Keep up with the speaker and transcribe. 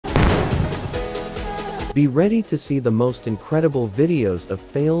Be ready to see the most incredible videos of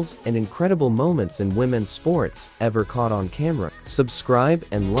fails and incredible moments in women's sports ever caught on camera. Subscribe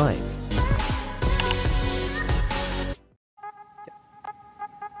and like.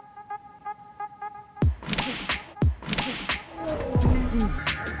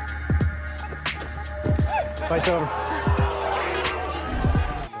 Fight over.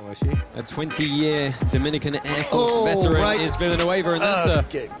 A 20-year Dominican Air Force veteran is Villanueva, and that's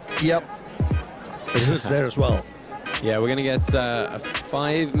Yep. It hurts there as well. Yeah, we're going to get a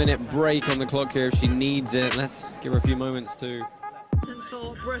 5-minute break on the clock here if she needs it. Let's give her a few moments to...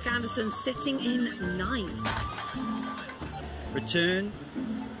 For Brooke Anderson, sitting in ninth. Return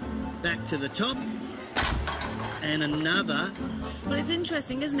back to the top, and another. Well, it's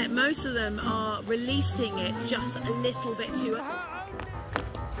interesting, isn't it? Most of them are releasing it just a little bit too early.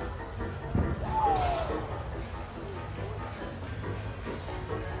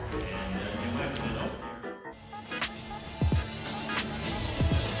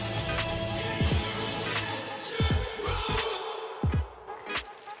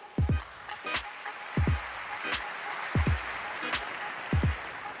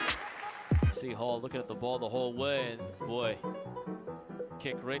 See Hall looking at the ball the whole way, and boy,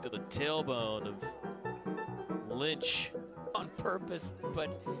 kick right to the tailbone of Lynch on purpose,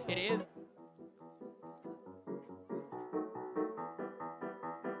 but it is.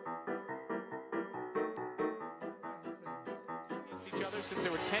 Against each other since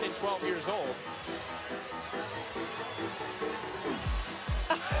they were 10 and 12 years old.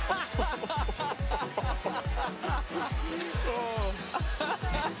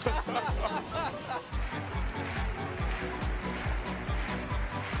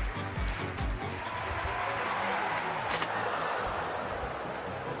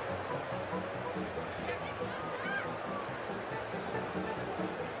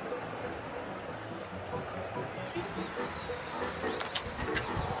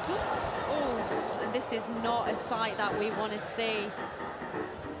 This is not a sight that we want to see.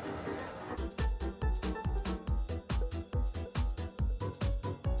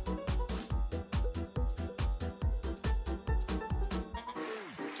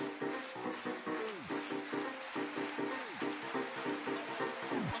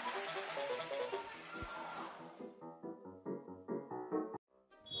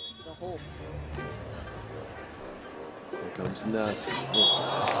 Here comes Nuss.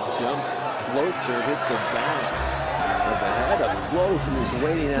 Jump, float serve, hits the back of the head of Float, who's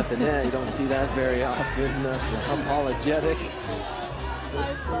waiting at the net. You don't see that very often. Nuss apologetic.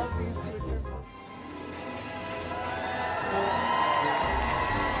 I love these.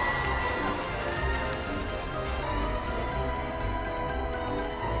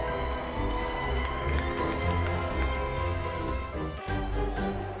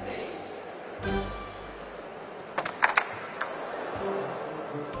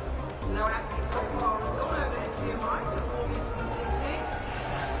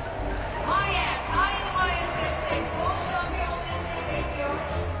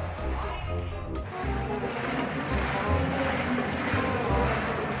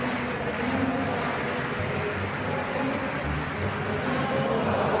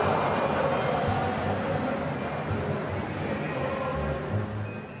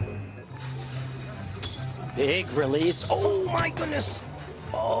 Big release. Oh my goodness.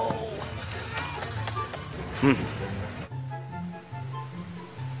 Oh.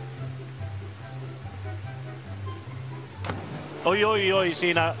 Oi,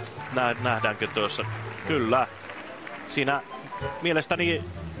 siinä nähdäänkö tuossa? Kyllä. Siinä mielestäni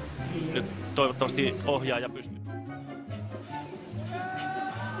nyt toivottavasti ohjaaja pystyy.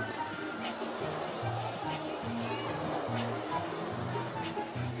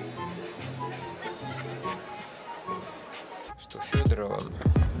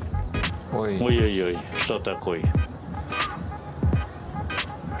 Ой, что такое?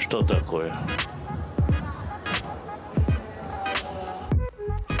 Что такое?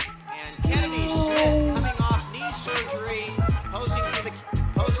 And Kennedy Smith coming off knee surgery,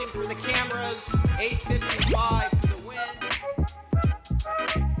 posing for the cameras, 8:55 for the win.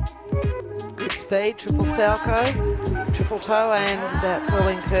 Good speed, triple Salchow, triple toe, and that will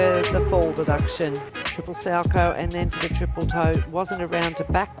incur the fall deduction. Triple Salchow and then to the triple toe. Wasn't around to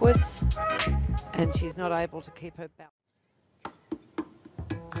backwards, and she's not able to keep her balance.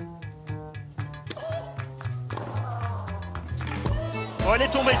 Oh, elle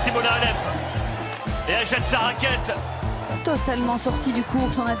est tombée, Simona Alep. Et elle jette sa raquette. Totalement sorti du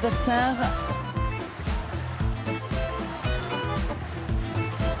cours son adversaire.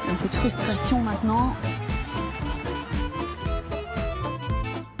 Un peu de frustration maintenant.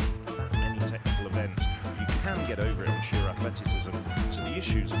 Any technical event get over it on sheer athleticism. So the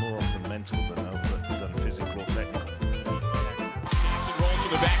issues are more often mental than physical or technical. Jackson rolls to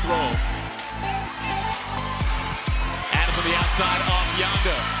the back row. Adams on the outside off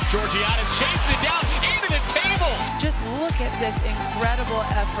Yonda. Georgiades chases it down into the table. Just look at this incredible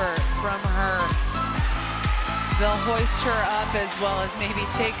effort from her. They'll hoist her up as well as maybe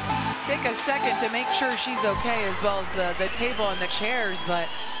take a second to make sure she's okay, as well as the table and the chairs. But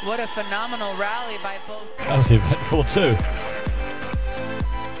what a phenomenal rally by both. That was eventful too.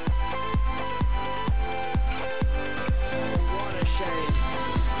 What a shame.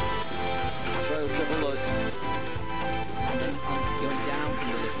 Trail triple looks. And then going down from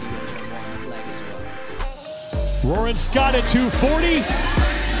the lift, you went on one leg as well. Roaring Scott at 240.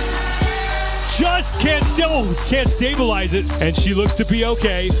 Just can't stabilize it, and she looks to be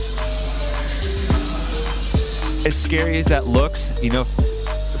okay. As scary as that looks, you know,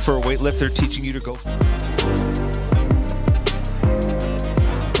 for a weightlifter teaching you to go.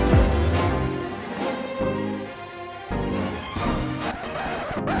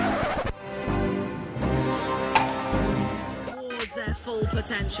 Towards their full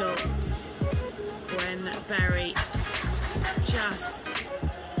potential when Berry just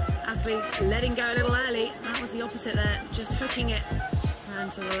athletes letting go a little early. That was the opposite there, just hooking it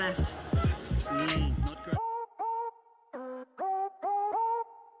round to the left. Not great.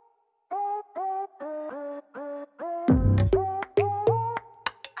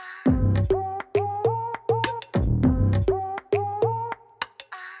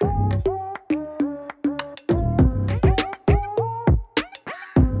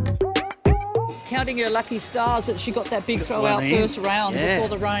 Counting her lucky stars that she got that big throw out first round before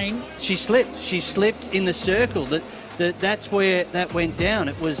the rain. She slipped in the circle. That's where that went down.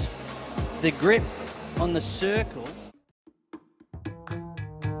 It was the grip on the circle